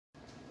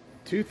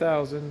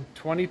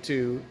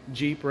2022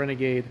 Jeep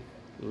Renegade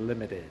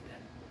Limited.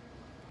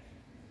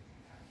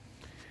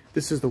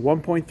 This is the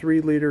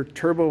 1.3 liter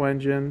turbo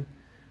engine,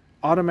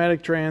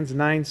 automatic trans,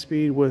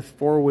 9-speed with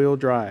 4-wheel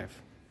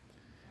drive.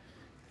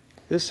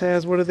 This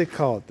has, what do they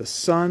call it? The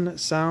Sun,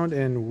 Sound,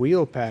 and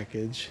Wheel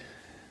Package.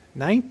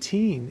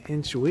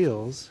 19-inch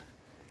wheels.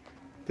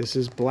 This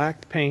is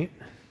black paint.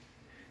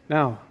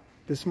 Now,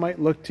 this might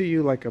look to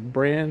you like a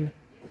brand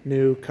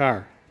new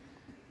car.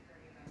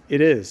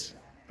 It is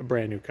a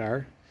brand new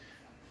car,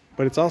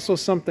 but it's also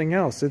something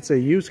else. It's a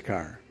used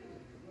car.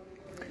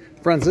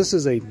 Friends, this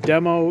is a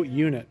demo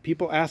unit.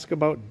 People ask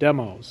about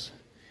demos.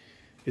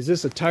 Is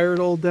this a tired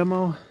old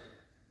demo?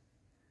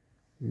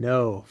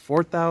 No.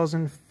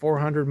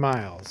 4,400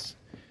 miles.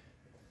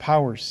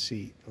 Power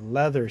seat,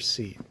 leather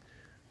seat,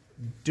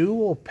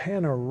 dual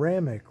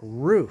panoramic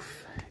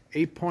roof,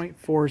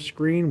 8.4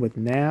 screen with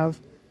nav,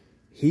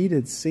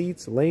 heated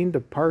seats, lane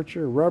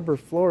departure, rubber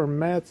floor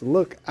mats.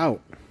 Look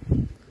out.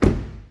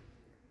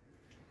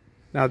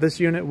 Now this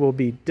unit will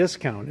be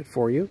discounted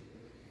for you,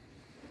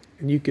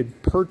 and you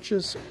could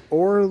purchase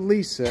or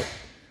lease it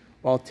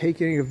while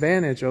taking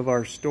advantage of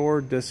our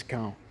store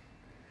discount.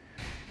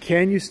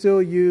 Can you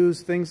still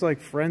use things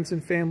like friends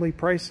and family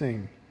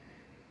pricing?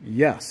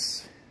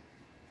 Yes.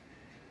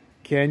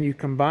 Can you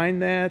combine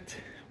that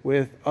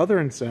with other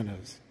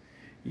incentives?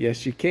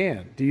 Yes, you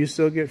can. Do you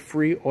still get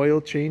free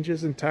oil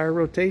changes and tire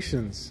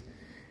rotations?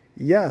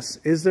 Yes.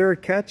 Is there a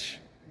catch?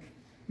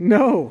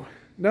 No.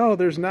 No,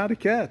 there's not a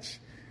catch.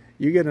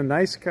 You get a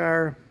nice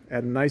car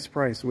at a nice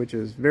price, which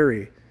is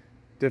very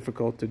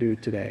difficult to do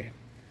today.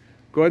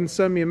 Go ahead and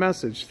send me a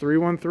message,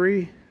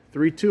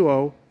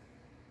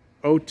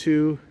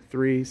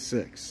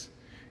 313-320-0236.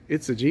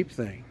 It's a Jeep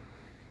thing.